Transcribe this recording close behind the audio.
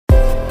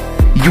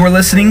You're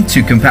listening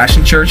to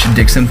Compassion Church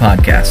Dixon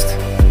Podcast.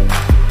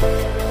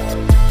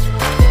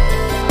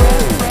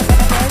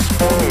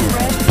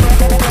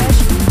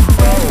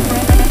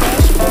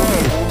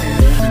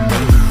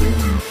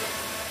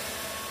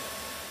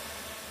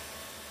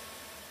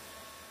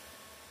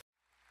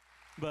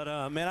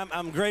 But man,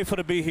 I'm grateful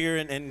to be here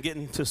and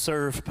getting to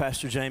serve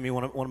Pastor Jamie,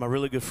 one of my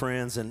really good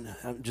friends, and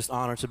I'm just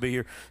honored to be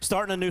here.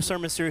 Starting a new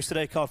sermon series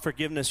today called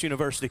Forgiveness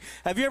University.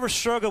 Have you ever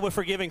struggled with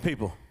forgiving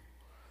people?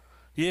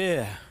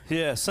 Yeah,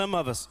 some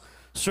of us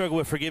struggle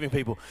with forgiving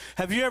people.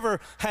 Have you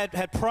ever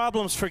had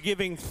problems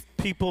forgiving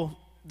people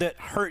that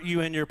hurt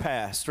you in your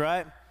past,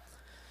 right?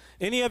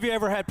 Any of you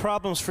ever had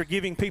problems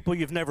forgiving people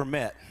you've never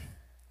met?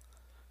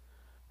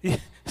 Yeah,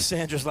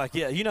 Sandra's like,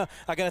 yeah, you know,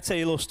 I got to tell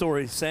you a little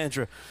story.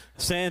 Sandra,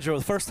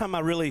 the first time I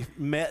really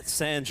met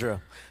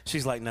Sandra,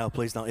 she's like, no,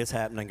 please don't. It's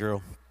happening,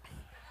 girl.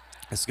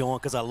 It's going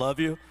because I love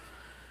you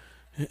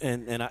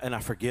and I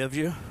forgive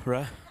you,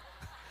 right?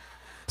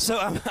 So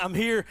I'm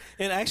here,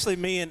 and actually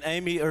me and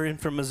Amy are in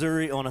from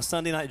Missouri on a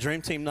Sunday night Dream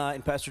Team night,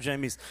 and Pastor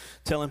Jamie's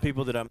telling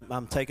people that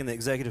I'm taking the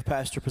executive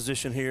pastor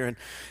position here,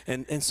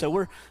 and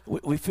so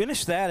we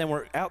finished that, and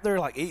we're out there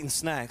like eating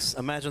snacks.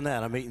 Imagine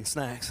that, I'm eating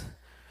snacks.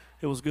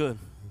 It was good.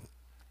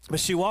 But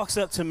she walks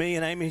up to me,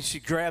 and Amy, she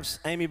grabs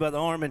Amy by the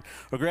arm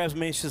or grabs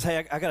me, and she says,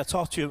 hey, I got to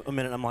talk to you a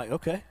minute. I'm like,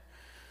 okay.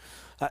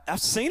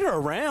 I've seen her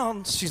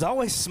around. She's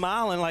always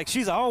smiling, like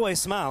she's always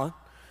smiling.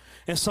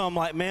 And so I'm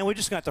like, man, we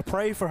just got to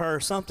pray for her or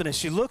something. And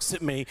she looks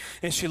at me,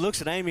 and she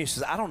looks at Amy, and she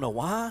says, I don't know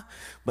why,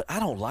 but I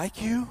don't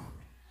like you.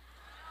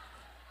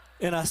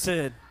 And I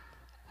said,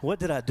 what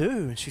did I do?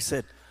 And she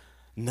said,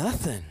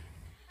 nothing.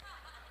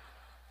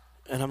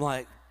 And I'm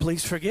like,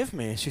 please forgive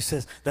me. And she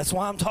says, that's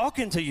why I'm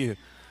talking to you,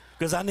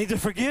 because I need to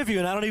forgive you,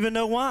 and I don't even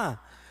know why.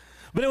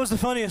 But it was the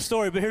funniest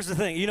story. But here's the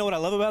thing. You know what I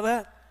love about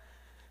that?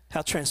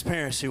 How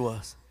transparent she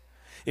was.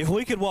 If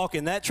we could walk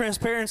in that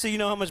transparency, you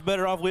know how much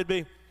better off we'd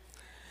be?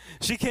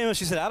 She came and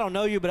she said, I don't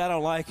know you, but I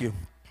don't like you.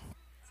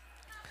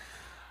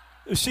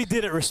 She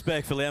did it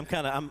respectfully.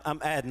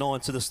 I'm adding on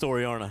to the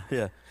story, aren't I?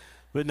 Yeah.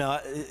 But no,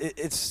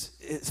 it's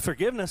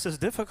forgiveness is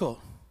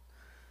difficult.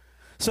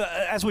 So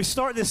as we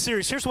start this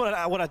series, here's what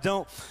I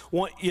don't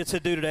want you to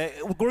do today.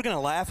 We're going to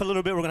laugh a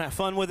little bit. We're going to have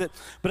fun with it.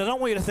 But I don't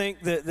want you to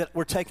think that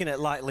we're taking it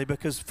lightly,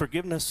 because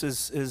forgiveness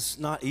is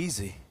not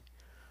easy,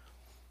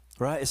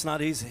 right? It's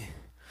not easy.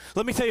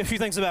 Let me tell you a few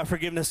things about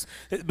forgiveness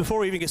before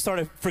we even get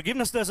started.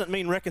 Forgiveness doesn't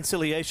mean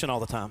reconciliation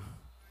all the time.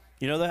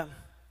 You know that?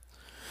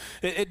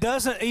 It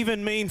doesn't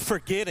even mean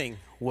forgetting.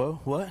 Whoa,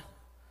 what?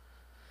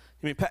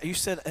 You mean, Pat, you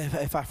said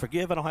if I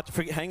forgive, I don't have to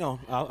forget. Hang on,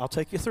 I'll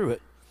take you through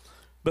it.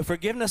 But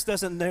forgiveness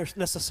doesn't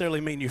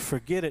necessarily mean you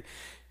forget it.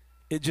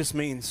 It just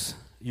means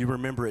you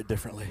remember it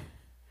differently.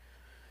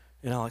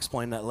 And I'll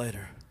explain that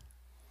later.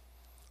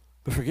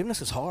 But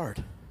forgiveness is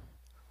hard.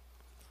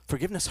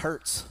 Forgiveness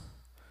hurts.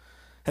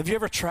 Have you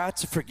ever tried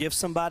to forgive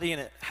somebody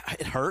and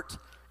it hurt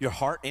your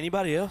heart?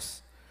 Anybody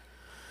else?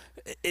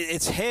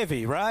 It's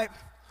heavy, right?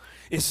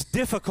 It's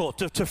difficult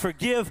to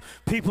forgive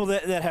people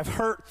that have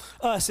hurt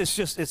us.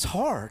 It's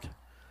hard.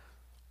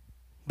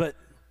 But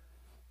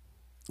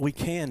we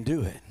can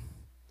do it.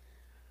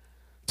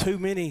 Too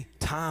many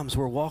times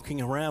we're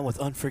walking around with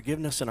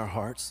unforgiveness in our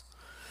hearts,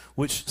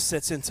 which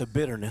sets into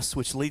bitterness,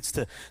 which leads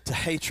to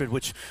hatred,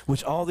 which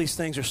all these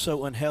things are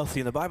so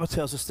unhealthy. And the Bible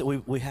tells us that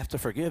we have to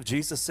forgive.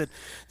 Jesus said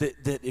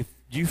that if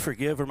you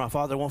forgive, or my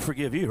Father won't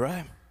forgive you,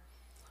 right?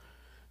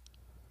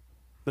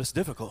 But it's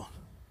difficult.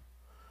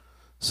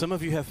 Some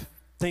of you have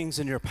things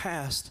in your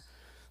past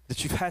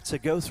that you've had to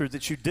go through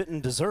that you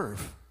didn't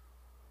deserve.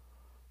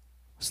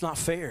 It's not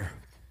fair.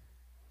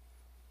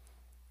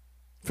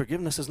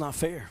 Forgiveness is not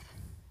fair.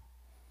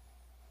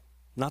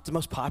 Not the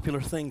most popular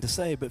thing to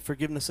say, but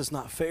forgiveness is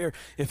not fair.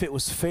 If it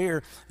was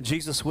fair,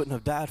 Jesus wouldn't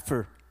have died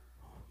for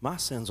my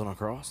sins on a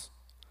cross.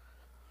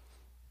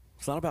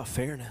 It's not about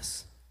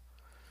fairness.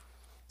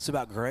 It's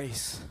about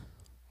grace.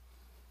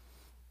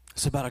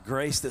 It's about a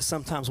grace that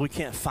sometimes we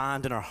can't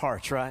find in our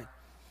hearts, right?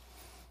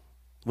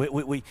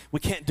 We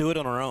can't do it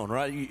on our own,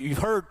 right? You've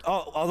heard,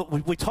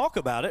 we talk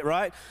about it,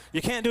 right?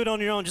 You can't do it on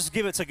your own, just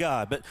give it to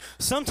God. But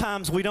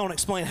sometimes we don't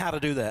explain how to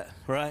do that,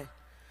 right?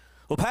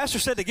 Well, Pastor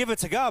said to give it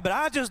to God, but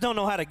I just don't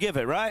know how to give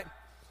it, right?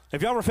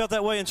 Have y'all ever felt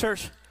that way in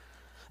church?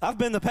 I've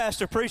been the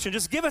pastor preaching,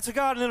 just give it to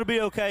God and it'll be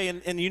okay.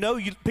 And you know,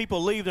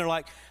 people leave and they're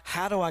like,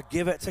 how do I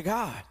give it to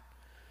God?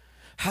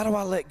 How do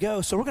I let go?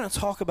 So we're going to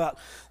talk about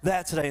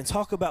that today and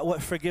talk about what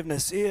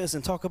forgiveness is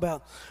and talk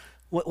about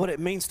what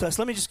it means to us.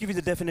 Let me just give you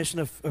the definition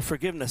of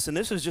forgiveness. And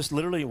this is just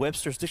literally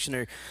Webster's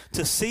dictionary.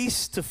 To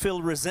cease to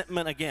feel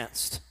resentment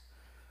against.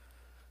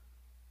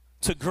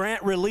 To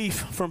grant relief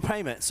from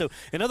payment. So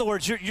in other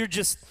words,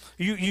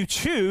 you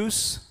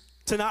choose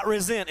to not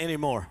resent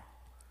anymore.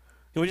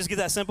 Can we just get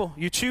that simple?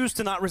 You choose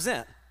to not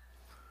resent.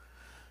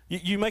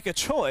 You make a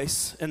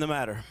choice in the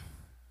matter.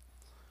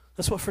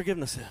 That's what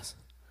forgiveness is.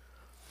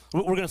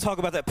 We're going to talk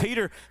about that.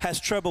 Peter has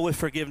trouble with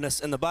forgiveness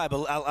in the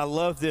Bible. I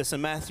love this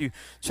in Matthew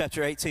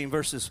chapter 18,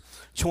 verses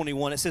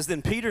 21. It says,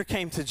 then Peter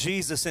came to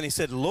Jesus and he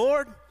said,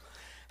 Lord,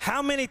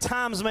 how many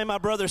times may my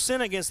brother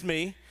sin against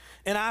me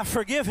and I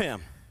forgive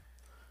him.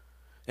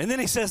 And then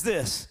he says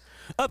this,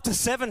 up to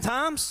 7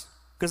 times?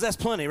 Because that's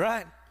plenty,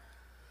 right?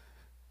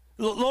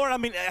 Lord, I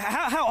mean,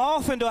 how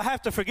often do I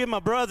have to forgive my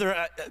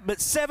brother?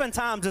 But 7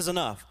 times is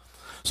enough.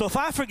 So if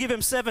I forgive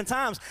him 7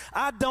 times,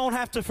 I don't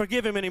have to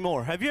forgive him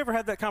anymore. Have you ever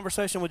had that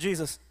conversation with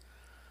Jesus?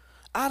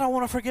 I don't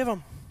want to forgive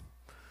him.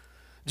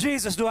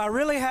 Jesus, do I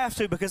really have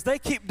to? Because they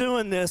keep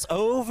doing this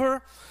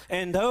over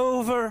and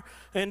over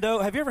and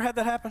over. Have you ever had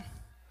that happen?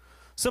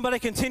 Somebody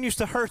continues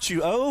to hurt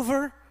you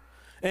over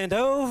and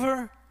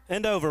over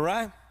and over,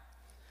 right?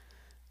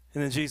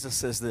 And then Jesus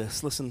says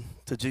this. Listen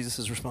to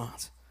Jesus'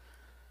 response.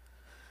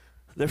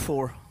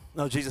 Therefore,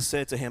 no, Jesus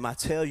said to him, I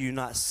tell you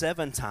not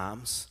 7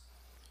 times,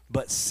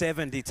 but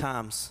 70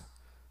 times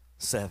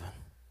 7.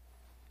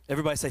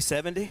 Everybody say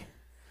 70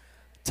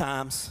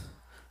 times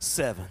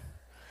 7.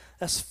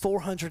 That's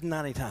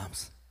 490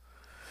 times.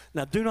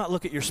 Now, do not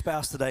look at your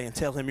spouse today and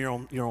tell him you're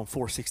on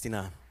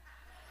 469.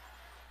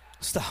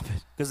 Stop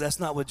it, because that's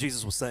not what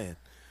Jesus was saying.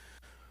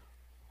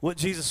 What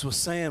Jesus was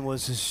saying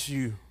was just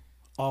you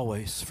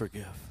always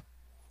forgive.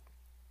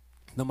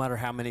 No matter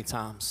how many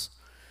times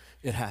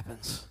it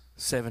happens,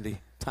 70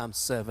 times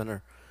 7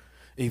 or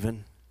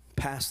even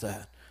past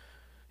that,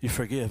 you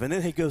forgive. And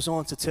then he goes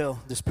on to tell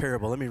this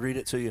parable. Let me read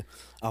it to you.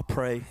 I'll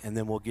pray, and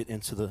then we'll get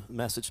into the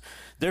message.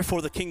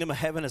 Therefore, the kingdom of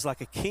heaven is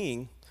like a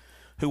king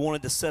who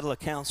wanted to settle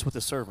accounts with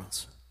his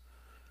servants.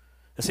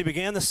 As he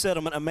began the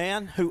settlement, a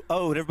man who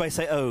owed, everybody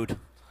say owed.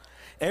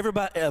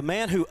 A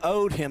man who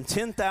owed him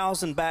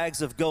 10,000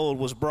 bags of gold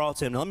was brought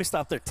to him. Now, let me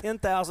stop there.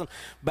 10,000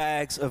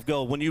 bags of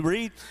gold. When you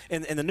read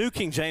in the New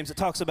King James, it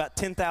talks about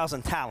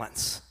 10,000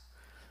 talents.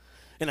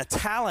 And a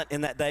talent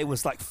in that day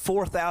was like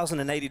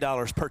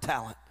 $4,080 per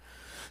talent.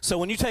 So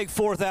when you take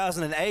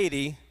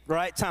 4,080,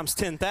 right, times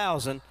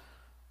 10,000,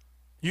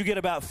 you get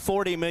about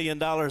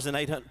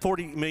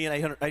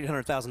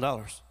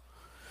 $40,800,000.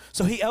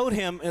 So he owed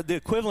him the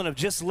equivalent of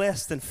just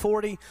less than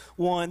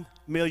 $41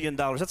 million.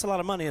 That's a lot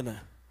of money, isn't it?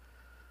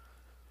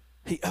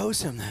 He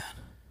owes him that.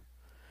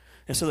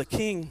 And so the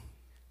king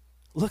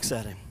looks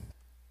at him.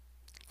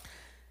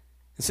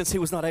 And since he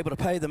was not able to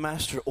pay, the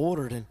master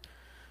ordered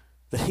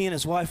that he and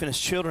his wife and his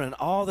children and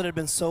all that had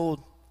been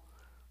sold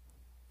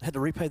had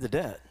to repay the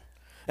debt.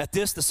 At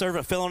this, the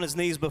servant fell on his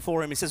knees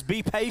before him. He says,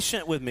 be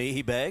patient with me,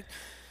 he begged,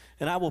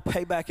 and I will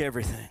pay back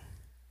everything.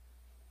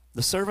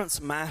 The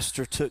servant's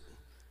master took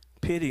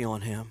pity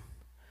on him,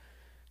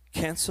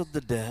 canceled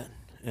the debt,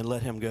 and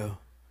let him go.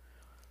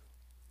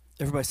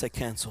 Everybody say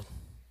canceled.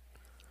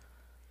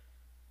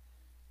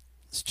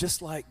 It's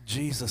just like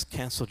Jesus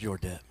canceled your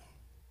debt.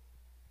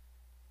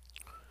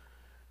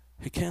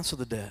 He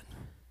canceled the debt.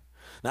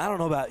 Now, I don't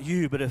know about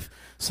you, but if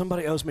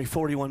somebody owes me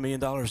 $41 million,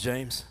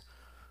 James,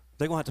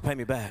 they're going to have to pay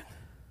me back.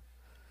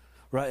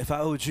 Right? If I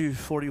owed you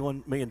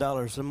 $41 million,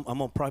 I'm going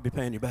to probably be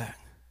paying you back.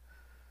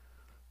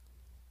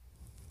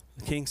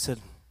 The king said,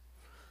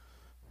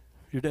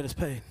 your debt is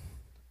paid.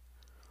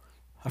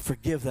 I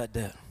forgive that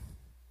debt.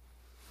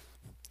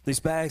 These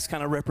bags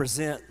kind of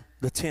represent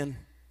the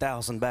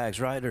 10,000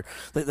 bags, right? Or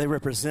they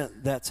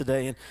represent that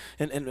today.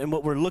 And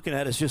what we're looking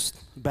at is just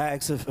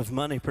bags of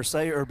money per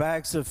se, or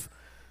bags of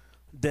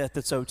debt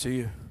that's owed to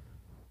you.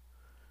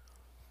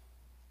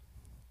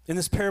 In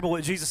this parable,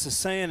 what Jesus is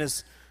saying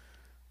is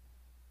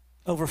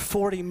over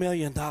 $40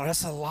 million.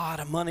 That's a lot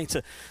of money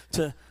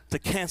to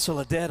cancel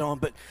a debt on.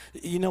 But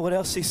you know what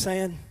else he's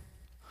saying?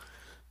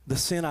 The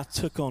sin I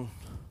took on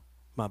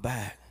my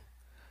back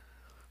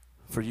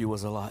for you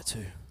was a lot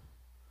too.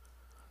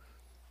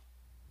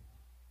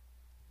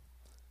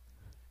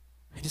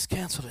 He just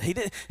canceled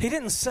it. He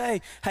didn't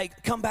say, hey,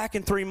 come back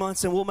in 3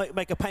 months and we'll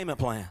make a payment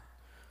plan.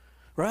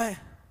 Right?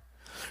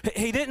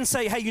 He didn't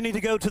say, hey, you need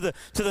to go to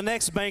the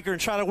next banker and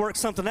try to work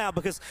something out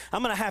because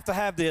I'm going to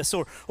have this,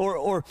 or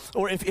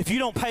if you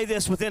don't pay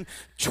this within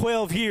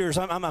 12 years,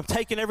 I'm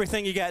taking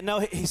everything you got. No,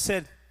 he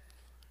said,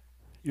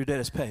 your debt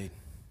is paid.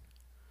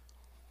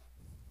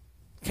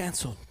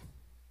 Canceled.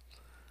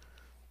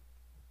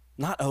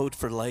 Not owed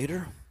for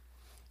later.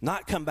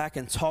 Not come back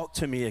and talk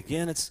to me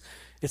again.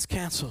 It's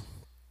canceled.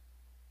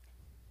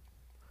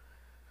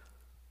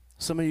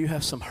 Some of you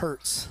have some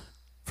hurts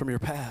from your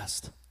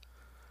past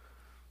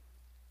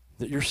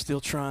that you're still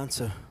trying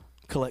to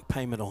collect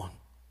payment on.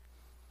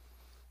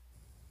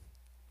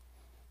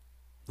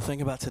 The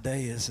thing about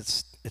today is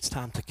it's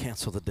time to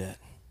cancel the debt.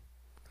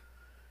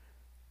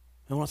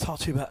 I want to talk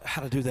to you about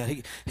how to do that.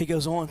 He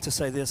goes on to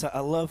say this. I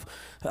love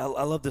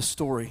this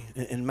story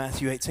in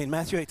Matthew 18.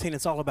 Matthew 18,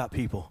 it's all about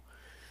people.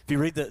 If you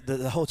read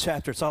the whole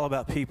chapter, it's all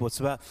about people. It's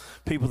about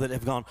people that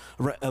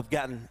have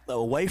gotten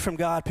away from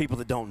God, people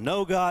that don't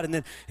know God, and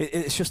then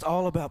it's just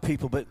all about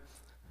people. But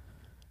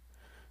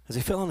as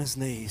he fell on his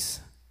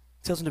knees,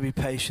 tells him to be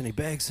patient. He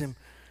begs him,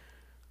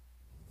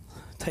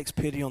 takes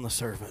pity on the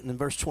servant. And in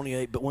verse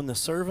 28, but when the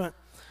servant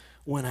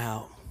went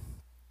out,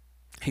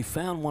 he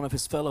found one of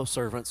his fellow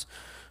servants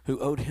who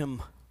owed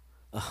him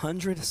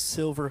 100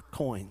 silver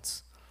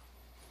coins.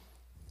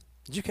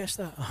 Did you catch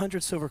that?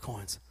 100 silver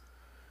coins.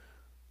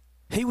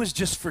 He was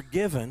just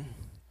forgiven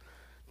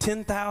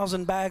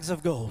 10,000 bags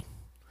of gold.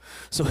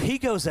 So he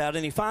goes out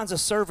and he finds a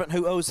servant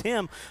who owes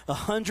him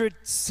 100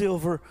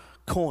 silver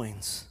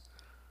coins.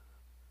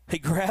 He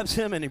grabs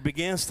him and he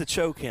begins to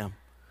choke him.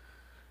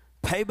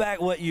 "Pay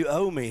back what you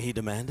owe me," he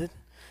demanded.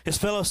 His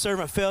fellow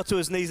servant fell to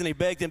his knees and he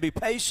begged him, "Be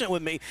patient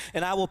with me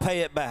and I will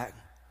pay it back."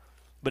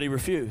 But he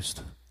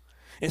refused.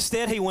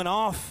 Instead, he went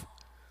off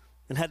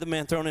and had the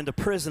man thrown into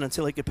prison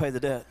until he could pay the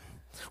debt.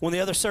 When the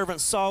other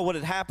servants saw what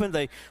had happened,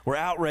 they were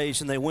outraged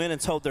and they went and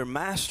told their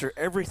master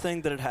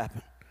everything that had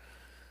happened.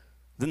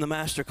 Then the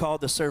master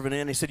called the servant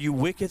in. He said, "You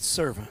wicked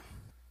servant,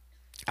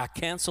 I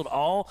canceled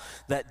all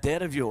that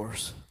debt of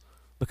yours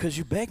because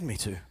you begged me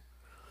to.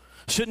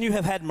 Shouldn't you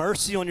have had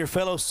mercy on your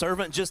fellow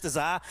servant just as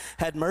I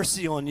had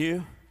mercy on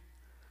you?"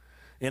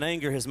 In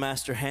anger, his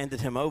master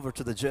handed him over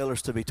to the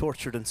jailers to be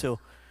tortured until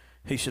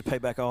he should pay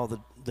back all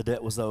the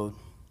debt was owed.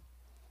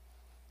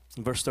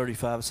 In verse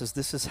 35, it says,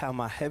 "This is how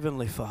my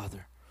heavenly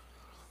Father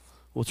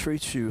will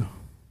treat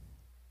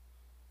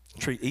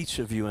each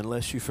of you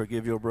unless you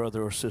forgive your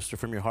brother or sister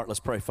from your heart."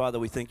 Let's pray. Father,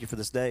 we thank you for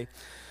this day.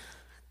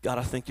 God,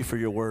 I thank you for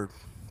your word.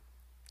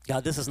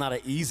 God, this is not an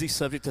easy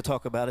subject to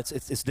talk about.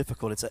 It's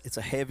difficult. It's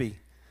a heavy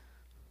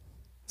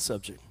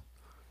subject.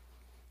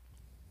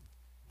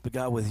 But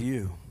God, with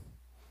you,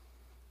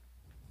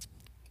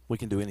 we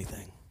can do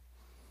anything.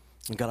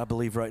 And God, I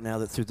believe right now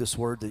that through this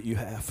word that you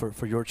have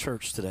for your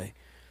church today,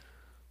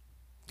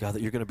 God,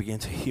 that you're going to begin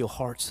to heal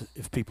hearts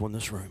of people in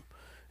this room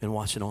and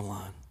watching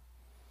online.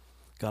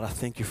 God, I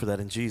thank you for that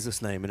in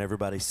Jesus' name. And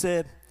everybody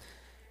said,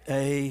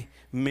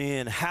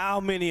 amen. How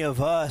many of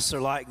us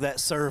are like that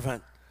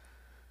servant?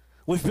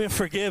 We've been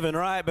forgiven,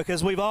 right?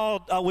 Because we've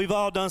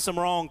all done some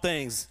wrong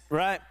things,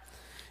 right?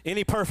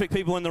 Any perfect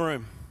people in the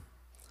room?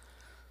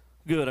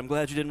 Good. I'm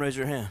glad you didn't raise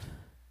your hand.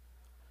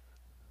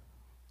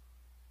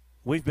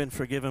 We've been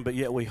forgiven, but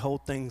yet we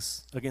hold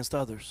things against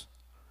others.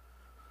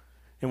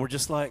 And we're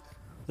just like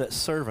that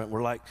servant.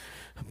 We're like,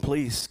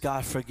 "Please,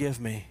 God, forgive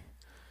me."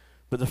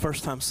 But the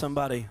first time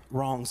somebody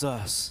wrongs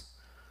us,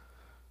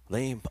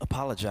 they ain't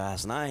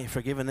apologize, and I ain't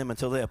forgiving them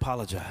until they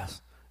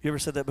apologize. You ever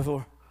said that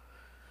before?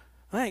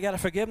 I ain't got to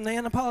forgive them. They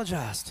ain't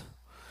apologized.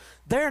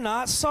 They're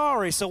not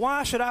sorry, so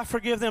why should I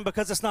forgive them?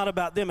 Because it's not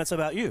about them, it's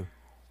about you.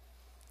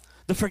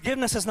 The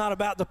forgiveness is not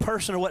about the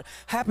person or what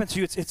happened to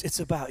you. It's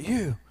about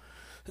you.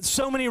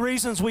 So many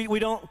reasons we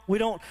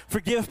don't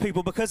forgive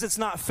people because it's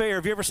not fair.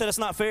 Have you ever said it's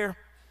not fair?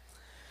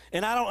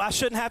 And I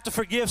shouldn't have to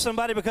forgive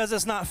somebody because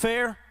it's not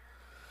fair.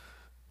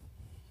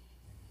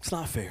 It's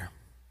not fair.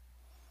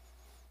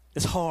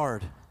 It's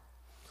hard.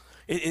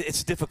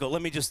 It's difficult.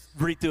 Let me just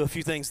read through a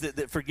few things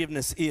that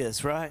forgiveness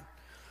is, right?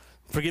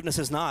 Forgiveness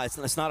is not.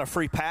 It's not a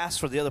free pass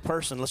for the other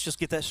person. Let's just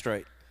get that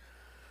straight.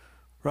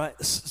 Right?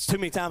 Too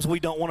many times we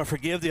don't want to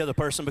forgive the other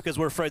person because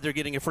we're afraid they're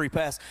getting a free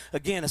pass.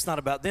 Again, it's not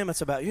about them,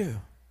 it's about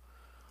you.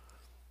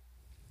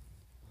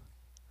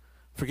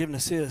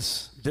 Forgiveness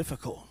is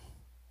difficult.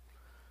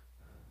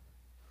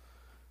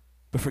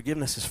 But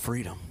forgiveness is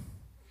freedom.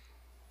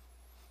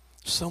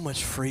 So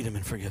much freedom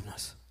in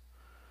forgiveness.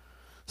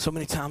 So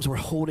many times we're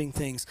holding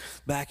things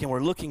back and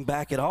we're looking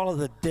back at all of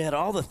the debt,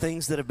 all the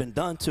things that have been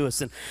done to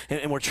us,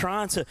 and we're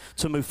trying to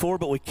move forward,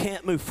 but we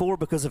can't move forward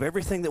because of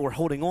everything that we're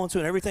holding on to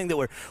and everything that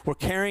we're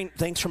carrying,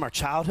 things from our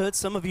childhood.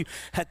 Some of you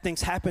had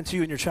things happen to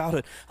you in your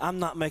childhood. I'm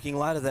not making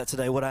light of that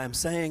today. What I am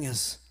saying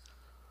is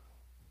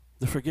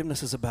the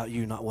forgiveness is about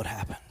you, not what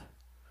happened.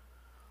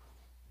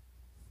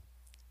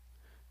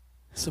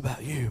 It's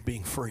about you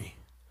being free.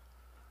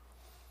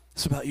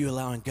 It's about you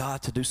allowing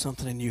God to do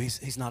something in you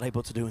he's not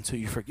able to do until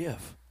you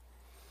forgive.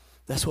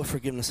 That's what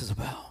forgiveness is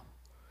about.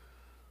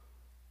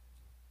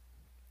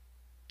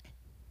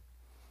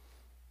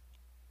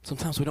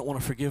 Sometimes we don't want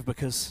to forgive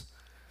because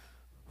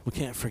we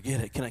can't forget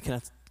it. Can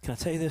I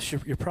tell you this?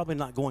 You're probably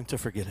not going to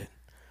forget it.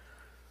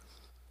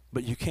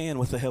 But you can,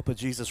 with the help of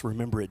Jesus,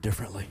 remember it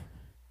differently.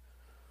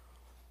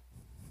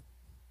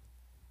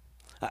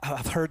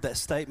 I've heard that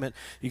statement,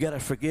 you got to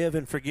forgive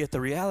and forget.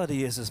 The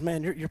reality is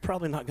man, you're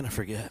probably not going to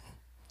forget.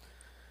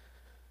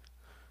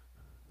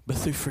 But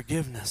through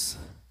forgiveness,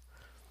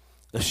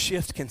 a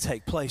shift can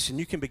take place and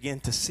you can begin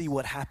to see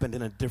what happened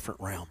in a different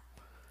realm,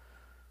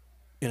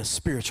 in a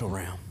spiritual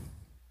realm.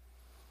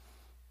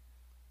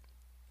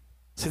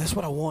 See, that's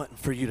what I want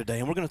for you today.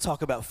 And we're going to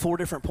talk about 4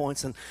 different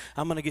points, and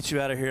I'm going to get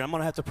you out of here. I'm going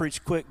to have to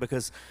preach quick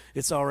because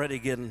it's already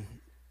getting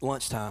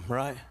lunchtime,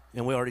 right?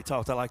 And we already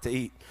talked. I like to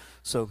eat.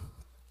 So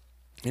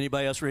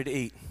anybody else ready to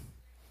eat?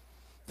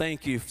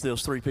 Thank you for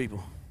those 3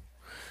 people.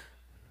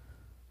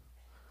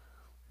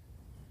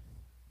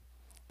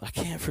 I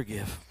can't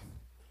forgive.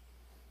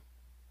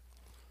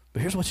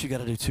 But here's what you got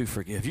to do to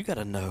forgive. You got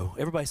to know.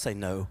 Everybody say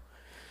no.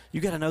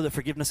 You got to know that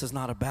forgiveness is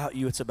not about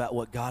you. It's about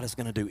what God is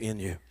going to do in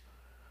you.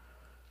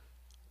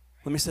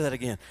 Let me say that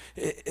again.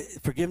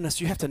 Forgiveness,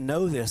 you have to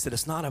know this, that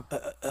it's not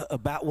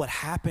about what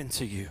happened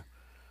to you,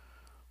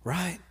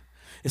 right?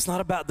 It's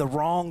not about the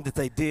wrong that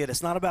they did.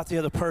 It's not about the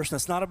other person.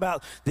 It's not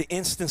about the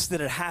instance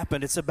that it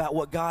happened. It's about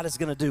what God is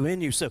going to do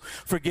in you. So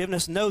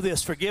forgiveness, know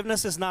this.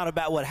 Forgiveness is not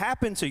about what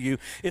happened to you.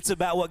 It's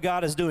about what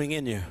God is doing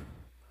in you.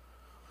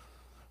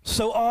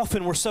 So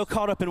often we're so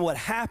caught up in what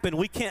happened,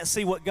 we can't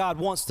see what God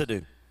wants to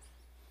do.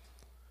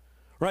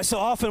 Right? So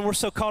often we're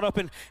so caught up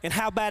in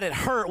how bad it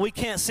hurt, we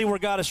can't see where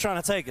God is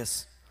trying to take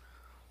us.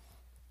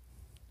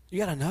 You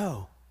got to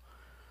know.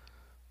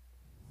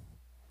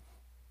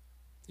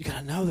 You got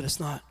to know that it's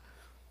not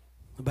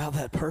about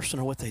that person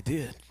or what they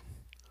did.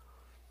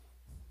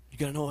 You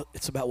got to know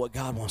it's about what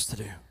God wants to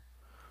do.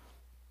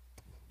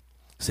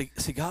 See,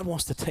 God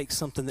wants to take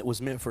something that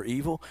was meant for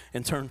evil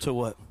and turn to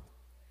what?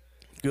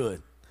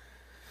 Good.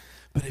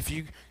 But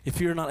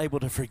if you're not able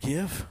to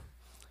forgive,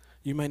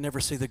 you may never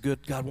see the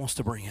good God wants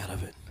to bring out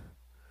of it.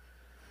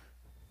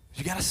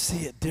 You got to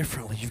see it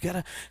differently. You've got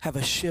to have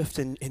a shift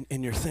in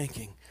your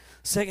thinking.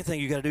 Second thing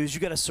you got to do is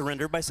you got to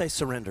surrender. Everybody say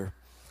surrender.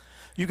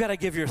 You got to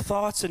give your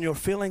thoughts and your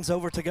feelings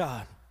over to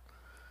God.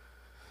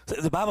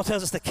 The Bible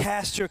tells us to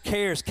cast your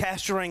cares,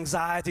 cast your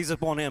anxieties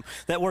upon Him.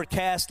 That word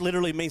cast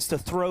literally means to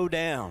throw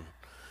down.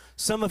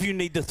 Some of you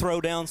need to throw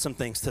down some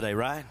things today,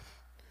 right?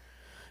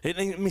 It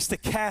means to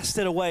cast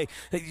it away.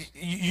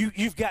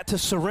 You've got to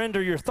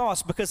surrender your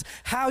thoughts, because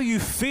how you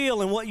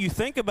feel and what you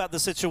think about the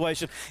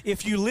situation,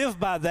 if you live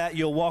by that,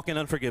 you'll walk in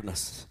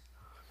unforgiveness.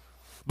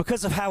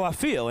 Because of how I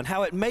feel and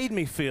how it made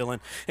me feel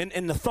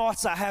and the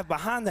thoughts I have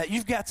behind that,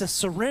 you've got to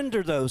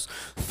surrender those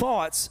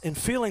thoughts and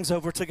feelings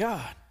over to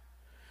God.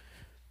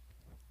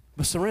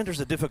 But surrender is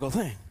a difficult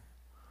thing.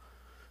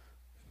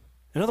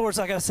 In other words,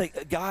 I got to say,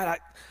 God,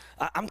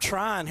 I'm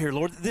trying here,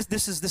 Lord.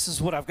 This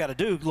is what I've got to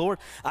do, Lord.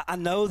 I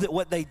know that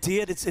what they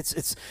did,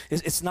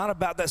 it's not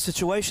about that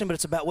situation, but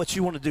it's about what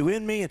you want to do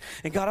in me.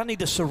 And God, I need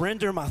to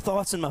surrender my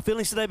thoughts and my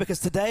feelings today, because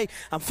today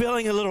I'm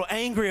feeling a little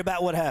angry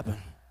about what happened.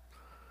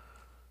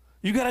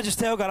 You got to just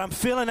tell God, I'm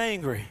feeling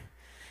angry.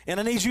 And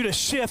I need you to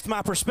shift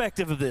my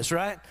perspective of this,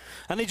 right?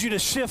 I need you to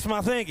shift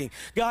my thinking.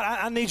 God,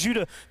 I need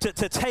you to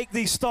take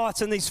these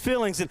thoughts and these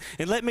feelings and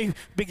let me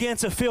begin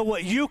to feel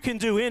what you can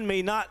do in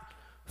me, not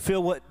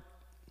feel what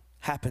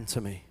happened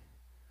to me.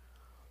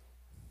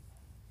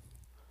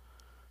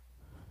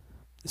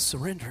 It's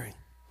surrendering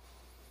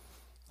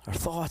our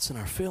thoughts and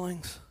our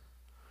feelings.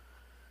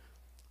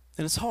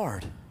 And it's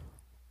hard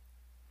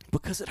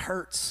because it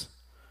hurts.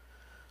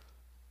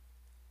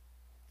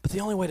 But the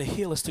only way to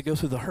heal is to go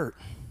through the hurt.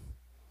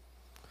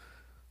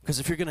 Because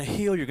if you're going to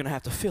heal, you're going to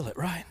have to feel it,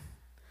 right?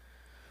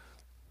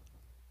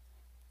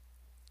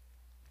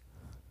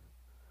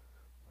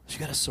 So you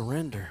got to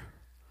surrender.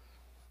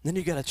 Then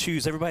you got to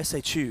choose. Everybody say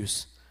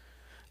choose.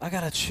 I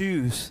got to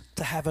choose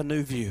to have a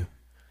new view.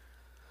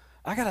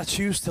 I got to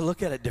choose to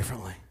look at it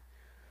differently.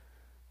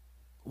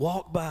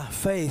 Walk by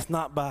faith,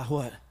 not by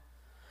what?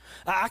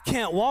 I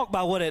can't walk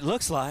by what it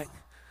looks like.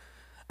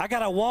 I got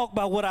to walk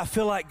by what I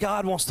feel like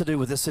God wants to do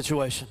with this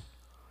situation.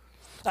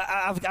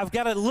 I've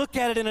got to look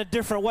at it in a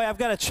different way. I've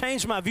got to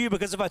change my view,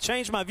 because if I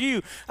change my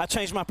view, I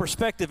change my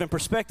perspective, and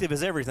perspective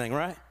is everything,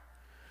 right?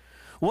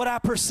 What I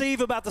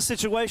perceive about the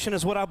situation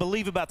is what I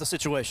believe about the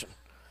situation.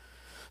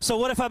 So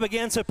what if I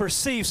began to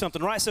perceive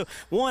something, right? So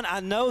one, I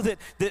know that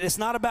it's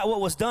not about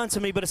what was done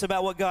to me, but it's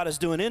about what God is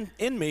doing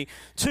in me.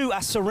 Two, I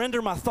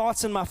surrender my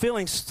thoughts and my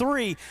feelings.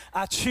 Three,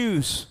 I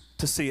choose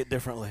to see it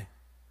differently.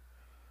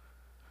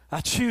 I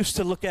choose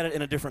to look at it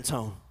in a different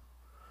tone.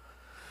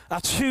 I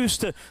choose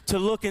to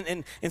look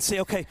and say,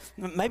 okay,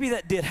 maybe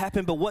that did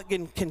happen, but what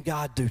can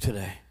God do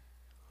today?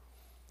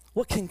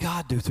 What can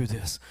God do through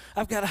this?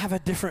 I've got to have a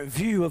different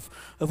view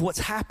of what's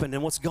happened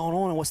and what's gone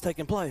on and what's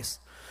taking place.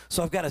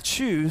 So I've got to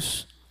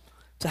choose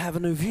to have a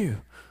new view.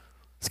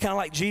 It's kind of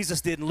like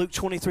Jesus did in Luke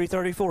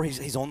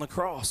 23:34. He's on the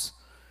cross.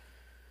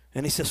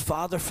 And he says,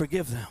 Father,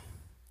 forgive them,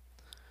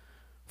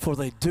 for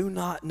they do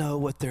not know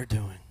what they're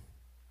doing.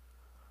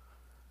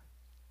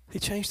 He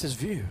changed his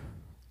view.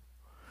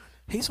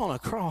 He's on a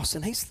cross,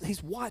 and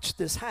he's watched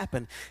this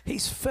happen.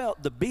 He's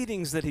felt the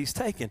beatings that he's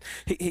taken.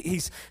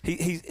 He's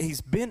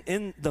been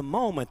in the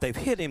moment. They've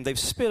hit him. They've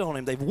spit on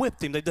him. They've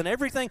whipped him. They've done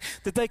everything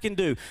that they can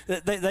do.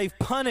 They've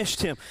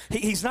punished him.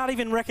 He's not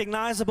even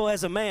recognizable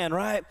as a man,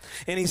 right?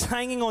 And he's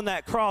hanging on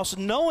that cross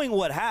knowing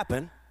what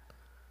happened.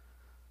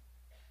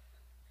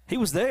 He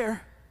was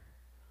there.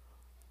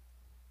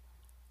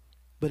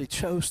 But he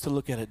chose to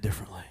look at it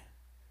differently.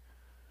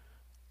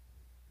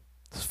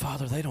 He says,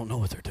 Father, they don't know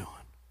what they're doing.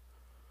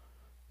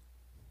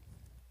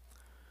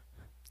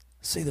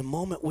 See, the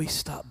moment we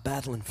stop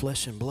battling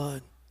flesh and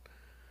blood,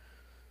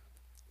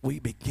 we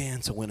begin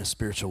to win a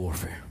spiritual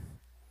warfare.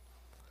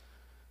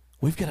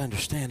 We've got to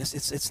understand,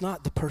 it's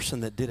not the person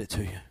that did it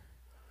to you.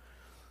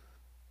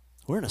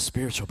 We're in a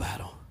spiritual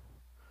battle.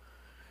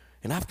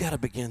 And I've got to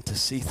begin to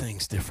see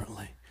things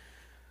differently.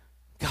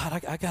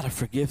 God, I got to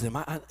forgive them.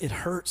 It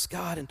hurts,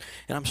 God, and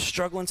I'm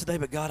struggling today,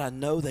 but God, I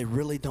know they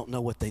really don't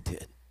know what they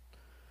did.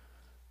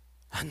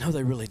 I know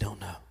they really don't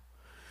know.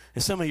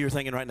 And some of you are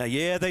thinking right now,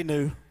 yeah, they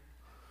knew.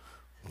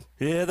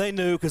 Yeah, they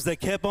knew, because they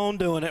kept on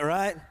doing it,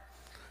 right?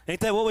 Ain't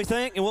that what we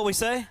think and what we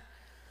say?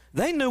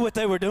 They knew what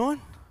they were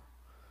doing.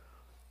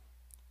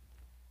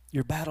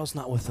 Your battle's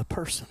not with the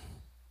person.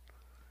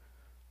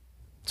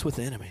 It's with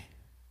the enemy.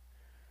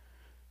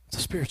 It's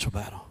a spiritual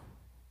battle.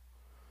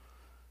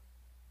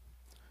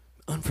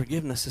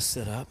 Unforgiveness is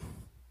set up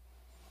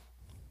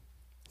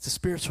It's a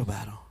spiritual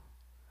battle.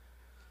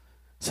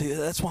 See,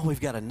 that's why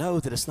we've got to know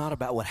that it's not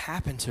about what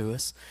happened to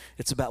us.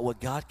 It's about what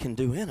God can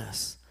do in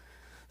us.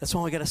 That's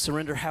why we got to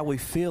surrender how we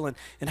feel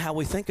and how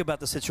we think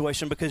about the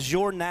situation, because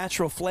your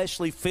natural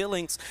fleshly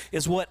feelings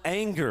is what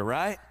anger,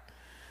 right?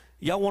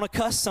 Y'all want to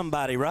cuss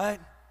somebody, right?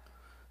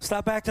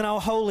 Stop acting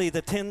all holy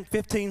the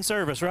 10:15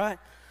 service, right?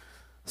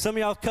 Some of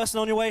y'all cussing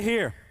on your way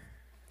here.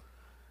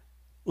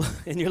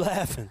 And you're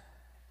laughing.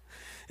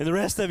 And the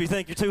rest of you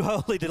think you're too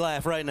holy to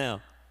laugh right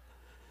now.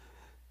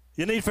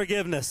 You need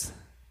forgiveness.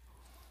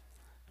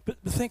 But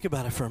think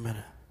about it for a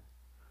minute.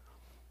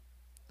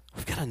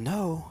 I've got to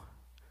know.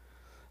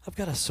 I've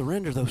got to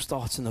surrender those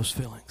thoughts and those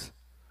feelings.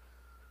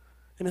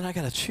 And then I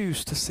got to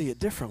choose to see it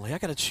differently. I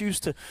got to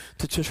choose to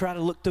try to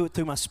look through it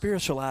through my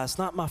spiritual eyes,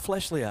 not my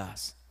fleshly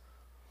eyes.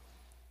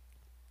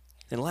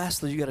 And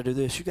lastly, you got to do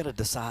this. You got to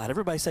decide.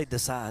 Everybody say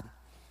decide.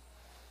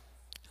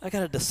 I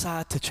got to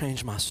decide to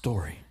change my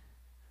story.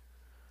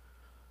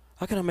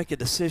 I got to make a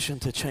decision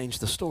to change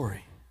the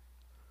story.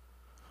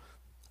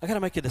 I got to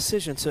make a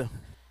decision to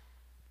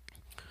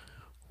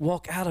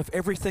walk out of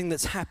everything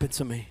that's happened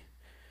to me,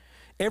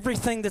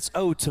 everything that's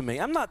owed to me.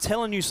 I'm not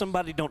telling you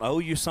somebody don't owe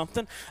you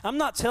something. I'm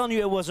not telling you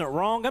it wasn't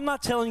wrong. I'm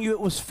not telling you it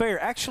was fair.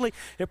 Actually,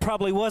 it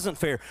probably wasn't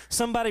fair.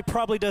 Somebody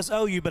probably does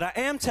owe you, but I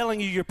am telling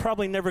you you're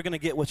probably never going to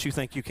get what you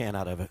think you can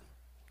out of it.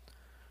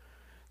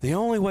 The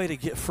only way to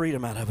get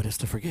freedom out of it is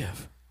to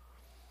forgive.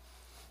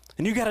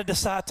 And you got to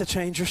decide to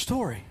change your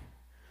story.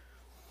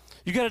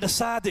 You got to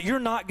decide that you're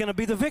not going to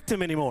be the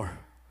victim anymore.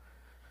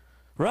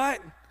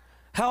 Right?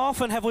 How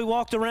often have we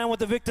walked around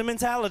with the victim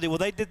mentality? Well,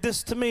 they did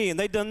this to me and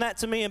they done that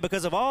to me, and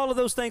because of all of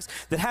those things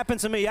that happened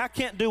to me, I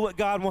can't do what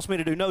God wants me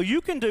to do. No,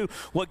 you can do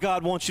what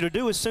God wants you to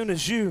do as soon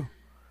as you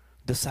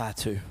decide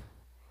to.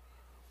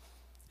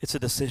 It's a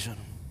decision.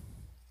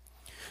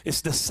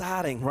 It's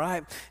deciding,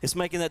 right? It's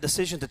making that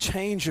decision to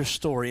change your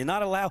story and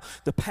not allow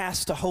the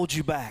past to hold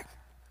you back.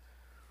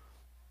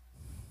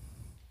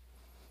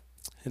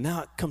 And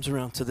now it comes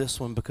around to this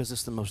one because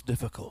it's the most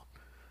difficult.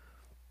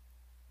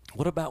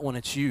 What about when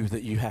it's you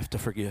that you have to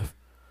forgive?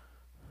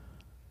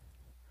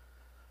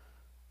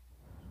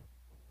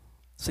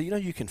 So you know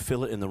you can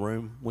feel it in the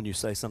room when you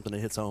say something that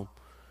hits home.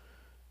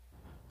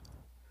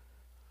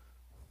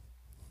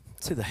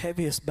 See, the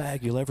heaviest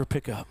bag you'll ever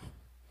pick up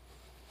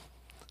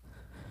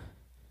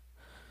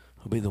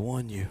will be the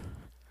one you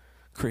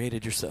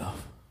created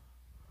yourself.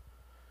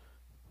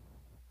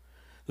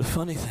 The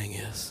funny thing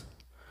is,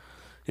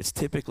 it's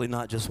typically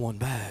not just one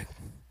bag.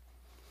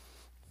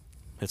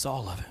 It's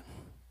all of it.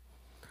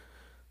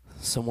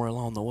 Somewhere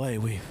along the way,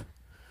 we've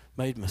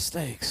made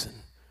mistakes. And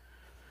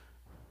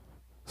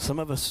some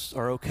of us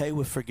are okay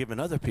with forgiving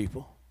other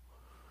people.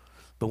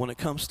 But when it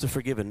comes to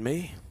forgiving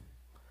me,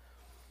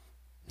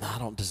 no, I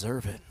don't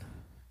deserve it.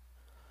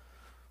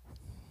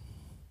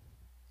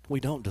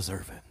 We don't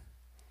deserve it.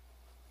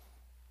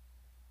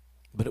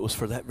 But it was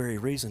for that very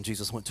reason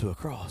Jesus went to a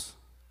cross.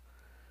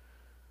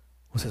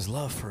 It was his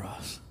love for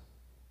us.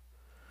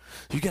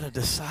 You got to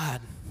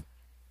decide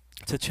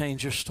to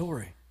change your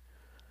story.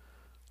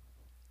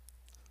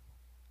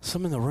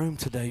 Some in the room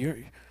today,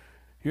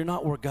 you're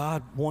not where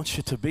God wants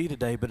you to be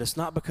today, but it's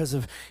not because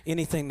of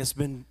anything that's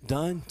been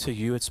done to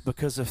you. It's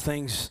because of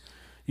things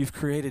you've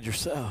created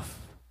yourself,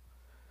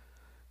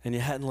 and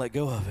you hadn't let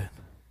go of it.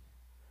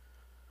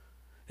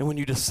 And when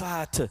you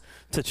decide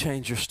to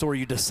change your story,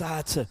 you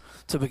decide to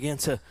begin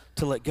to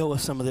let go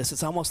of some of this,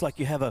 it's almost like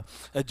you have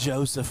a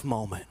Joseph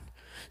moment.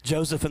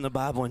 Joseph in the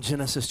Bible in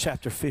Genesis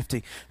chapter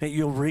 50, and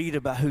you'll read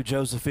about who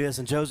Joseph is.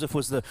 And Joseph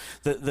was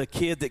the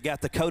kid that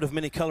got the coat of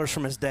many colors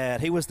from his dad.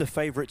 He was the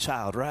favorite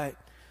child, right?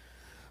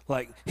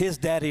 Like his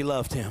daddy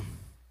loved him.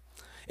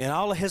 And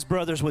all of his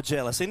brothers were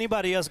jealous.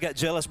 Anybody else got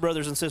jealous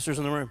brothers and sisters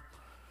in the room?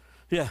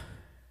 Yeah.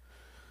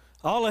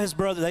 All of his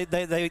brothers,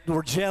 they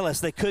were jealous.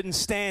 They couldn't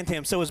stand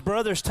him. So his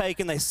brothers take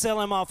and they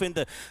sell him off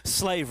into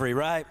slavery,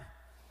 right?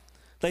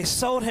 They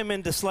sold him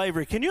into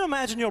slavery. Can you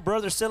imagine your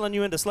brother selling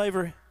you into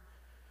slavery?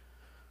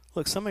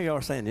 Look, some of y'all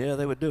are saying, yeah,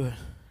 they would do it.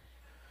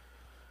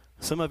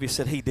 Some of you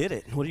said he did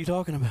it. What are you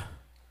talking about?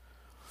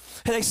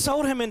 And they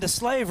sold him into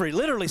slavery,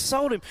 literally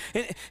sold him.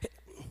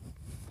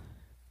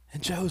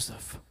 And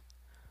Joseph,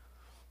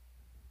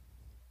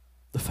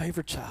 the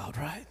favored child,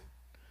 right?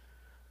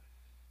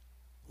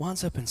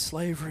 Winds up in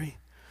slavery,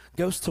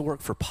 goes to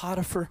work for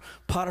Potiphar.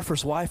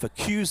 Potiphar's wife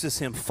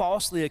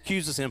falsely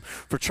accuses him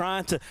for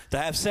trying to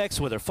have sex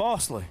with her,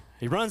 falsely.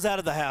 He runs out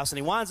of the house and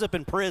he winds up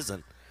in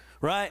prison,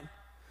 right?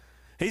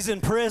 He's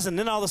in prison.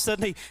 Then all of a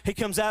sudden he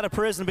comes out of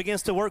prison and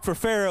begins to work for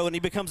Pharaoh, and he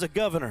becomes a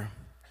governor.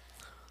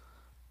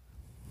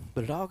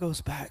 But it all goes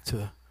back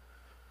to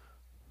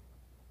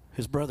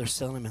his brother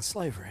selling him in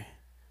slavery.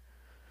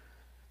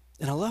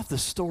 And I love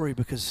this story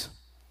because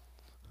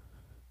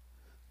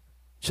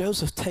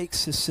Joseph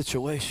takes his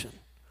situation.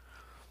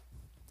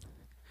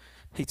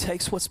 He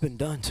takes what's been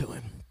done to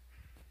him,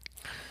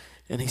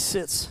 and he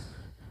sits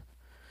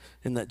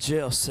in that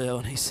jail cell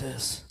and he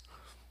says,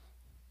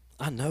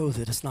 I know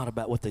that it's not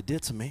about what they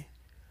did to me.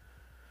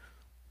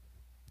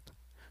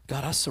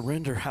 God, I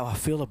surrender how I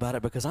feel about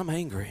it because I'm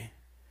angry.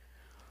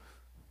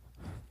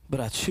 but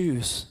I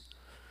choose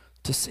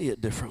to see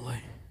it differently.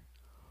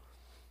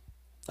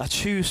 I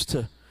choose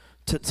to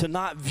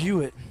not view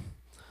it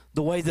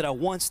the way that I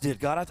once did,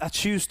 God. I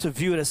choose to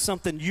view it as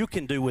something you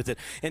can do with it.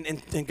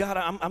 And God,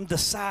 I'm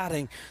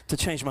deciding to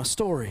change my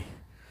story.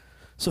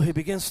 So he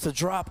begins to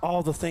drop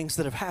all the things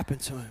that have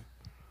happened to him.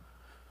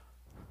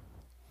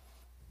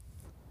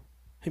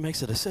 He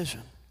makes a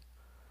decision.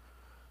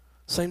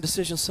 Same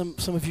decision some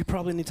of you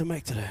probably need to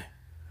make today.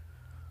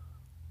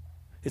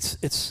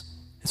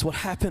 It's what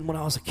happened when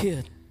I was a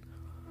kid,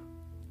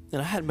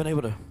 and I hadn't been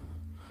able to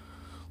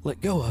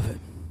let go of it.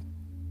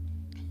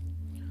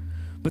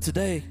 But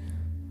today,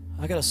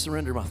 I got to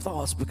surrender my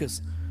thoughts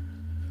because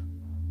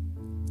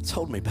it's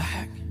holding me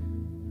back.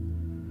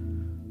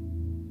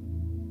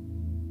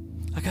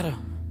 I got to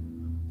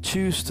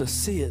choose to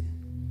see it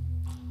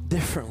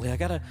differently. I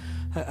got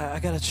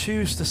to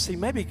choose to see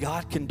maybe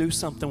God can do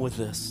something with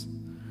this,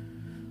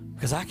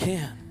 because I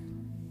can.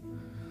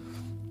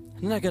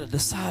 And then I got to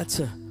decide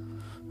to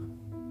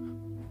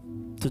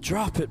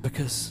drop it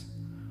because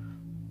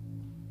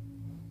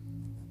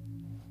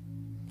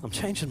I'm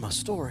changing my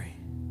story.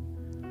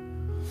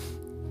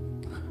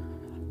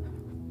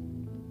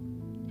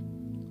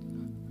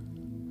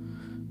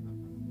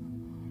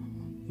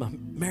 My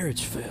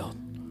marriage failed.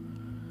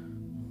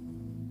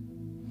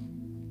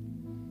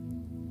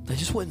 They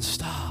just wouldn't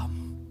stop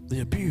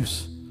the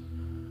abuse.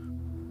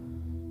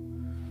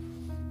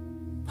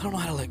 I don't know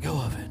how to let go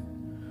of it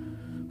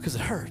because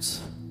it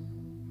hurts.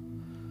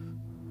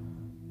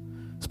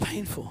 It's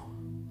painful.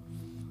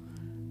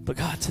 But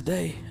God,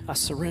 today I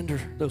surrender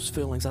those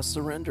feelings. I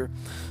surrender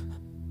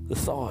the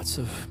thoughts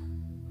of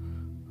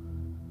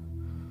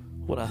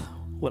what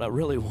I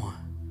really want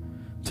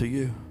to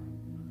you.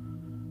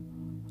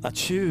 I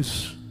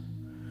choose,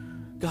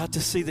 God,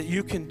 to see that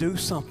you can do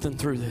something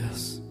through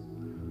this.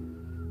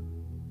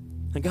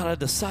 And God, I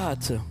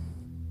decide to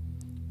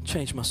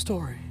change my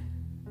story.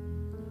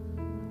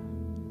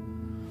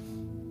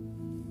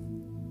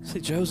 See,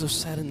 Joseph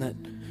sat in that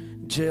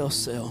jail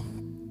cell,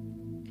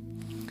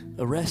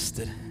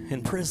 arrested,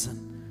 in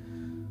prison.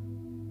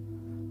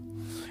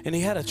 And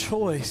he had a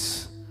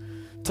choice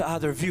to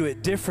either view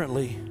it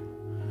differently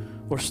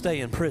or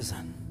stay in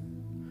prison.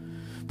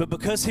 But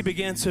because he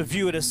began to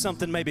view it as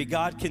something maybe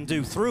God can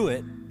do through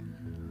it,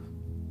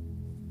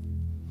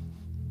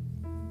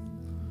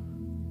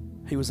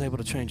 he was able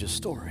to change his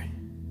story.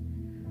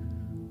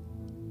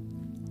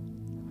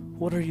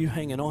 What are you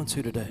hanging on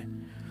to today?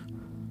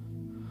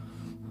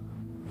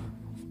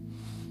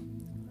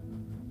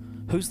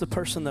 Who's the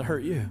person that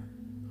hurt you?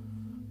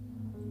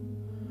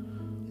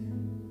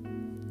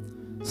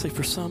 See,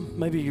 for some,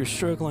 maybe you're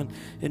struggling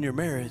in your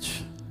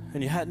marriage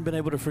and you hadn't been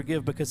able to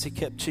forgive because he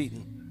kept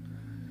cheating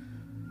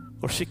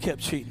or she kept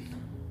cheating.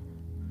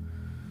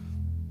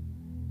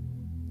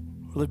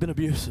 Or they've been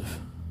abusive.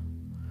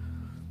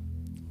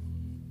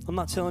 I'm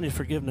not telling you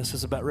forgiveness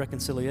is about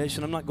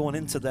reconciliation. I'm not going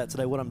into that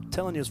today. What I'm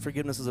telling you is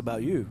forgiveness is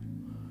about you.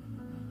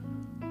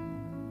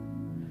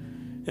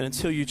 And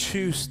until you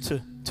choose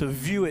to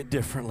view it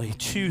differently,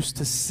 choose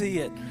to see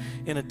it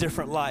in a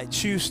different light,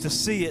 choose to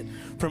see it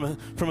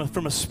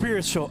from a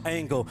spiritual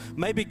angle,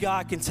 maybe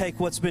God can take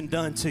what's been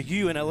done to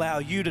you and allow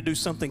you to do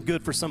something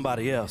good for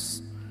somebody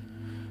else,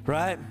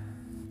 right?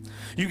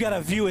 You got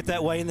to view it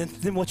that way. And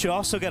then what you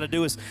also got to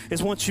do is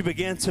once you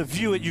begin to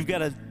view it, you've got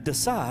to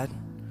decide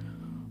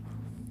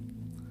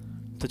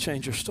to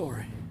change your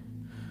story.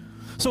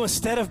 So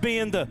instead of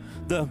being the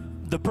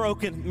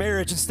broken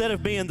marriage, instead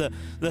of being the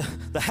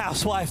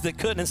housewife that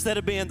couldn't, instead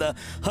of being the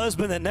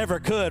husband that never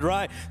could,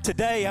 right?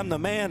 Today I'm the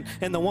man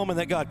and the woman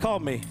that God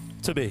called me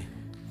to be,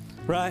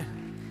 right?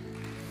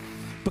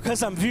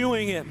 Because I'm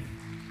viewing it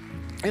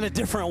in a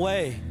different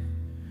way.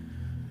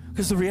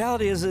 Because the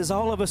reality is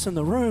all of us in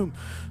the room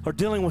are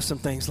dealing with some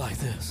things like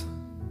this.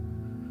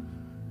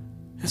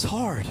 It's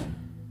hard.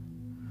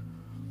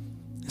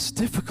 It's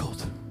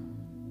difficult.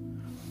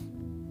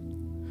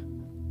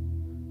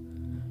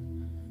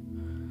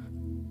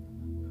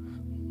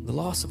 The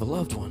loss of a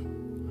loved one.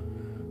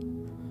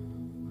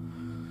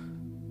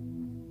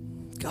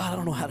 God, I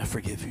don't know how to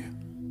forgive you.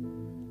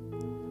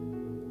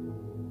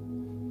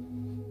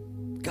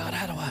 God,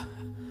 how do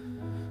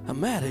I'm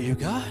mad at you,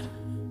 God.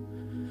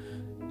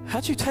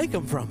 How'd you take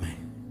them from me?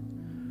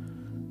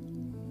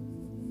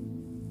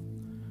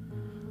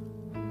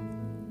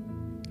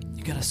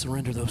 You got to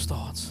surrender those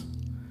thoughts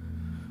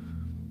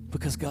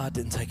because God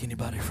didn't take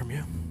anybody from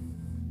you.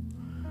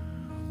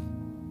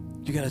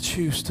 You got to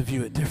choose to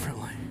view it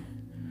differently.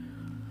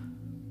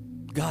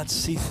 God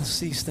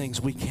sees things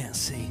we can't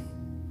see.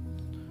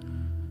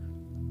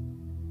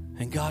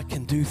 And God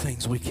can do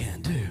things we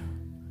can't do.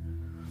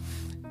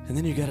 And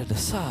then you got to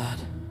decide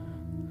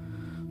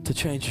to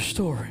change your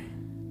story.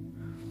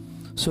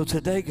 So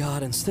today,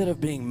 God, instead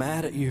of being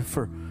mad at you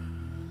for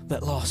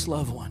that lost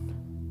loved one,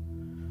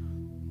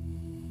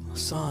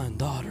 son,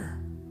 daughter,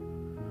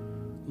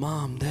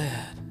 mom,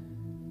 dad,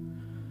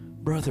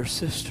 brother,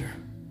 sister,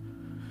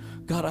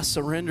 God, I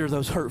surrender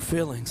those hurt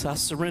feelings. I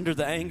surrender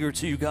the anger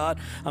to you, God.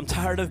 I'm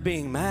tired of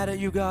being mad at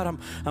you, God.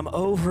 I'm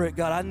over it,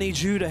 God. I need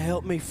you to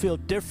help me feel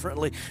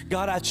differently.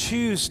 God, I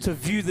choose to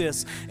view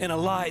this in a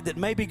light that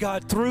maybe,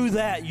 God, through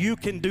that you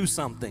can do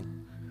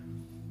something.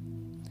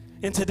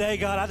 And today,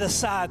 God, I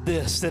decide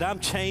that I'm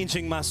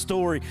changing my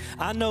story.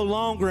 I no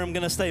longer am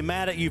going to stay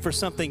mad at you for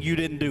something you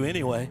didn't do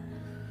anyway.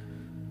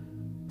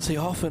 See,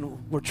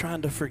 often we're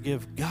trying to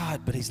forgive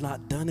God, but he's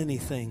not done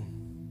anything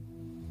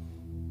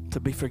to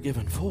be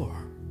forgiven for.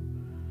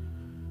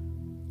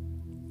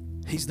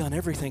 He's done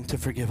everything to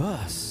forgive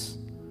us.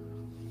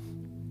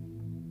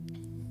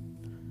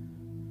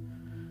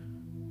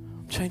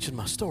 I'm changing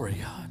my story,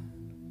 God.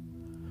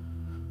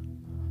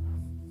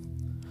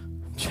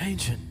 I'm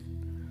changing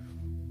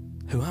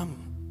who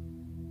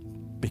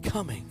I'm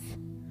becoming.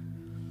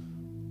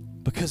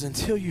 Because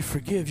until you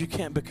forgive, you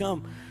can't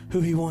become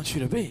who he wants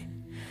you to be.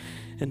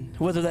 And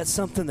whether that's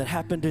something that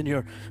happened in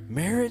your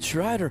marriage,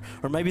 right? Or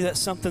maybe that's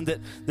something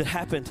that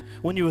happened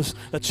when you was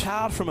a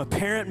child from a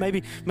parent.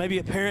 Maybe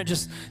a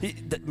parent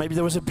maybe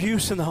there was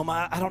abuse in the home.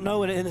 I don't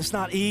know, and it's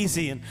not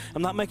easy. And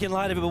I'm not making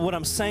light of it, but what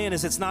I'm saying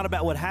is it's not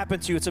about what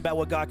happened to you. It's about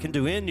what God can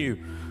do in you.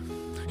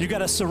 You got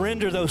to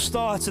surrender those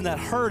thoughts and that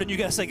hurt, and you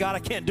got to say, God, I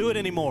can't do it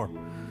anymore.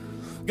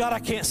 God, I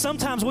can't.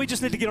 Sometimes we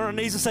just need to get on our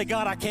knees and say,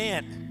 God, I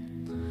can't.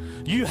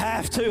 You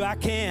have to. I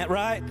can't,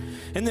 right?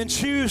 And then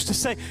choose to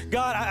say,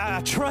 God,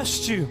 I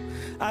trust you.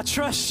 I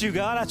trust you,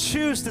 God. I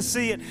choose to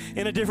see it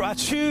in a different, I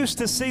choose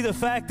to see the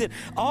fact that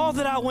all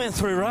that I went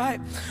through, right?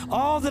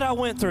 All that I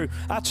went through,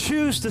 I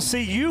choose to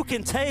see you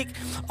can take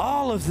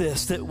all of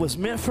this that was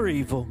meant for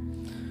evil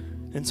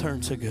and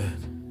turn to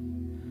good.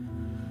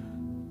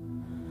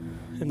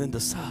 And then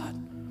decide.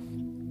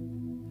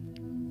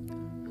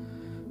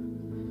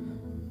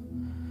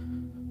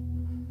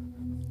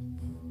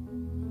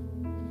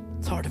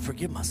 It's hard to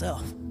forgive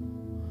myself,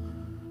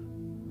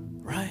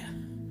 right?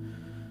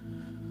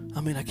 I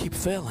mean, I keep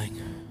failing.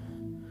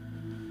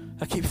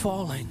 I keep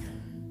falling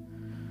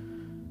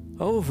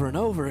over and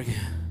over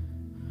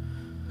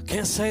again.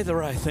 Can't say the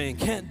right thing.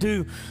 Can't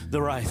do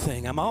the right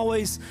thing. I'm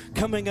always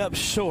coming up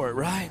short,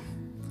 right?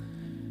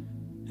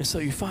 And so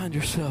you find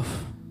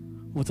yourself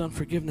with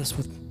unforgiveness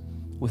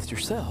with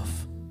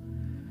yourself.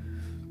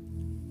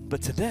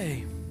 But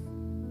today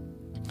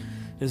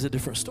is a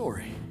different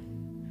story.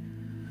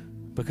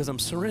 Because I'm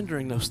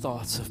surrendering those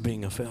thoughts of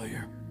being a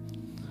failure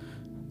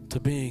to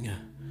being a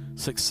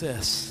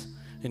success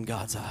in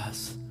God's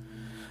eyes.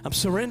 I'm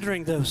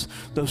surrendering those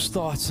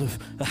thoughts of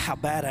how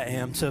bad I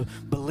am to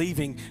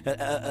believing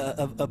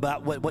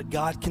about what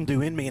God can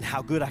do in me and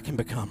how good I can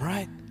become,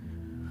 right?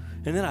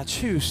 And then I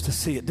choose to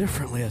see it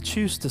differently. I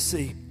choose to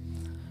see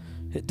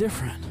it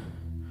different.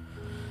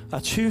 I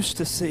choose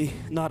to see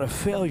not a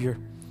failure,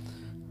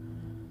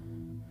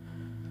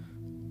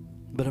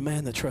 but a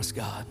man that trusts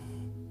God.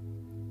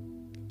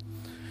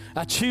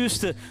 I choose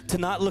to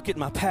not look at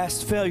my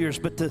past failures,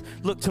 but to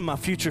look to my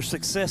future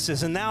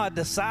successes. And now I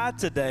decide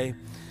today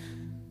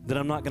that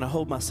I'm not going to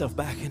hold myself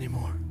back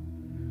anymore.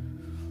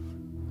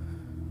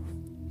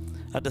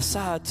 I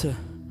decide to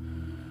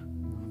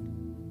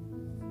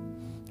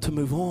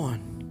move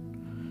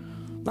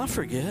on. Not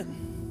forget.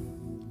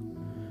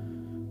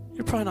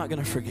 You're probably not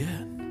going to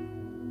forget.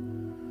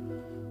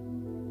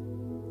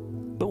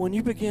 But when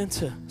you begin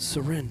to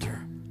surrender,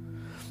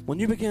 when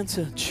you begin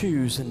to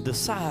choose and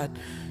decide,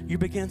 you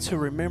begin to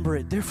remember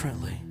it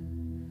differently.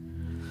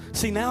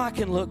 See, now I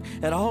can look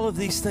at all of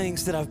these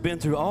things that I've been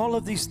through, all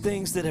of these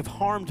things that have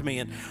harmed me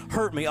and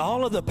hurt me,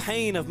 all of the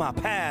pain of my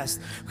past,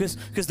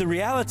 because the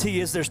reality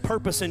is there's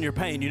purpose in your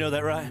pain. You know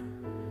that, right?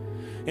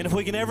 And if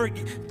we can ever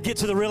get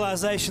to the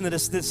realization that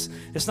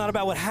it's not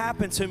about what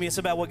happened to me, it's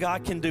about what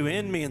God can do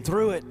in me and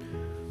through it,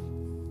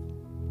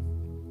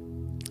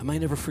 I may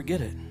never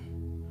forget it.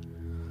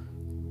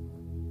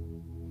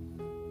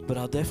 But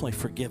I'll definitely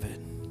forgive it.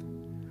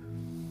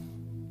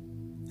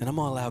 And I'm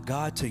going to allow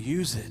God to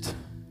use it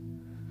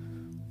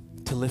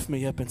to lift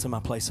me up into my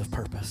place of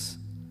purpose.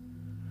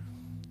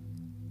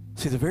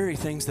 See, the very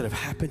things that have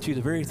happened to you,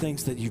 the very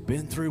things that you've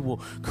been through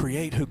will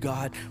create who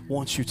God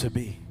wants you to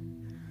be.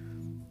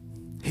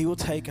 He will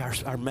take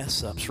our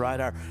mess-ups, right?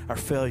 Our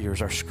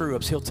failures, our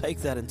screw-ups. He'll take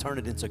that and turn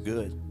it into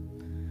good.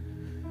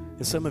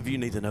 And some of you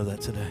need to know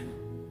that today.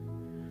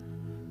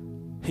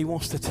 He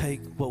wants to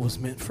take what was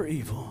meant for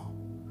evil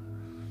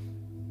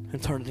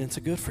and turn it into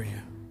good for you.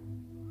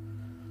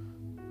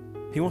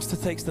 He wants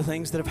to take the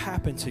things that have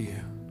happened to you,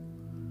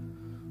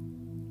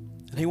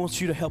 and he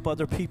wants you to help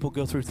other people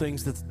go through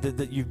things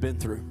that you've been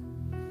through.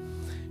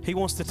 He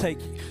wants to take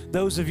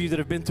those of you that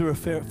have been through a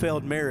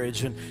failed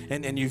marriage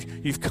and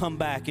you've come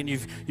back and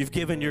you've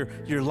given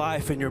your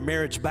life and your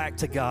marriage back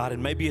to God,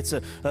 and maybe it's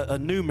a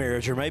new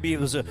marriage, or maybe it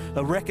was a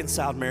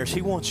reconciled marriage.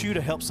 He wants you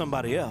to help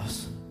somebody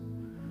else.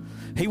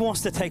 He wants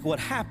to take what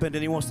happened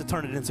and he wants to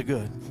turn it into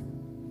good.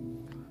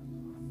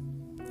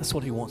 That's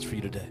what he wants for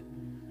you today.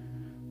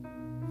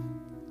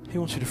 He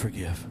wants you to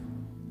forgive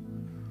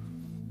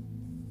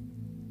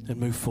and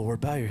move forward.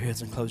 Bow your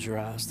heads and close your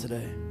eyes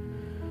today.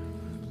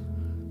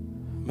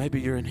 Maybe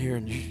you're in here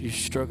and you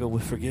struggle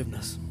with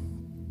forgiveness.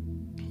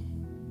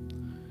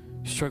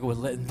 You struggle with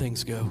letting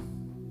things go.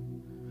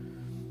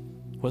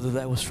 Whether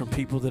that was from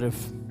people that have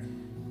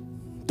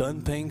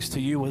done things to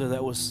you, whether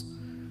that was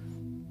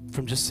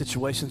from just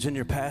situations in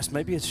your past,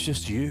 maybe it's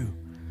just you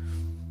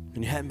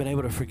and you hadn't been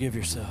able to forgive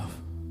yourself.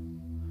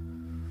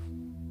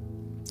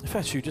 If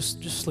that's you,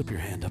 just slip your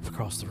hand up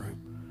across the room.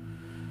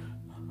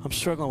 I'm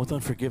struggling with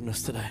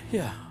unforgiveness today.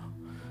 Yeah,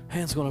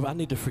 hands going up. I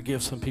need to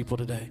forgive some people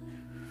today.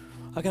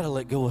 I got to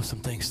let go of some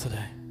things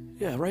today.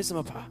 Yeah, raise them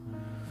up high.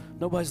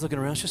 Nobody's looking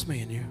around, it's just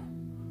me and you.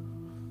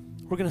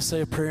 We're going to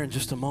say a prayer in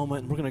just a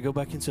moment, and we're going to go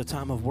back into a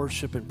time of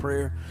worship and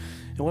prayer.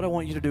 And what I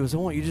want you to do is I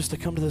want you just to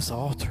come to this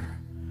altar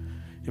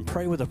and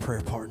pray with a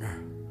prayer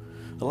partner.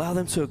 Allow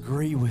them to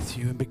agree with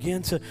you and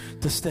begin to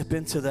step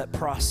into that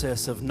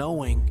process of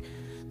knowing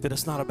that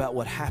it's not about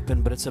what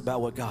happened, but it's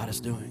about what God is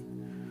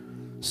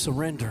doing.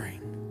 Surrendering,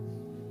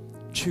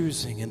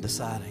 choosing, and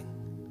deciding.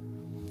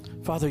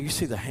 Father, you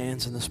see the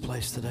hands in this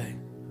place today.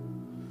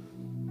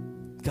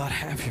 God,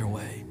 have your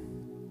way.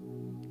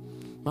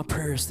 My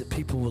prayer is that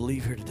people will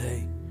leave here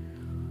today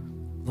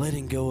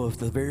letting go of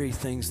the very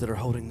things that are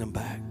holding them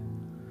back,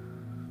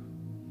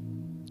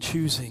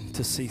 choosing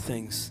to see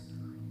things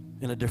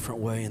in a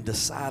different way and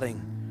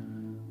deciding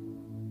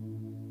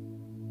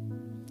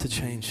to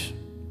change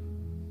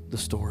the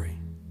story.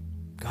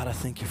 God, I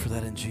thank you for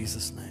that in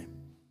Jesus' name.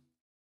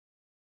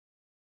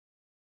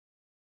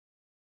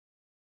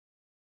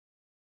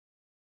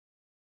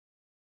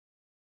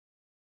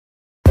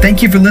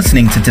 Thank you for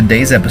listening to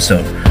today's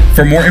episode.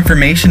 For more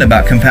information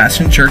about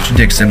Compassion Church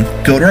Dixon,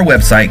 go to our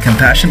website,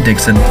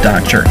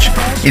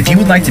 compassiondixon.church. If you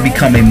would like to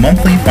become a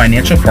monthly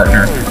financial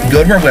partner,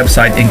 go to our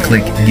website and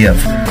click Give.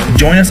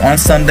 Join us on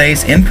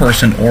Sundays in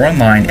person or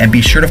online, and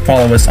be sure to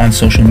follow us on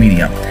social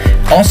media.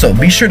 Also,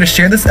 be sure to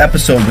share this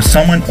episode with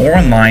someone or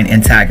online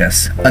and tag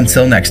us.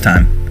 Until next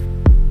time.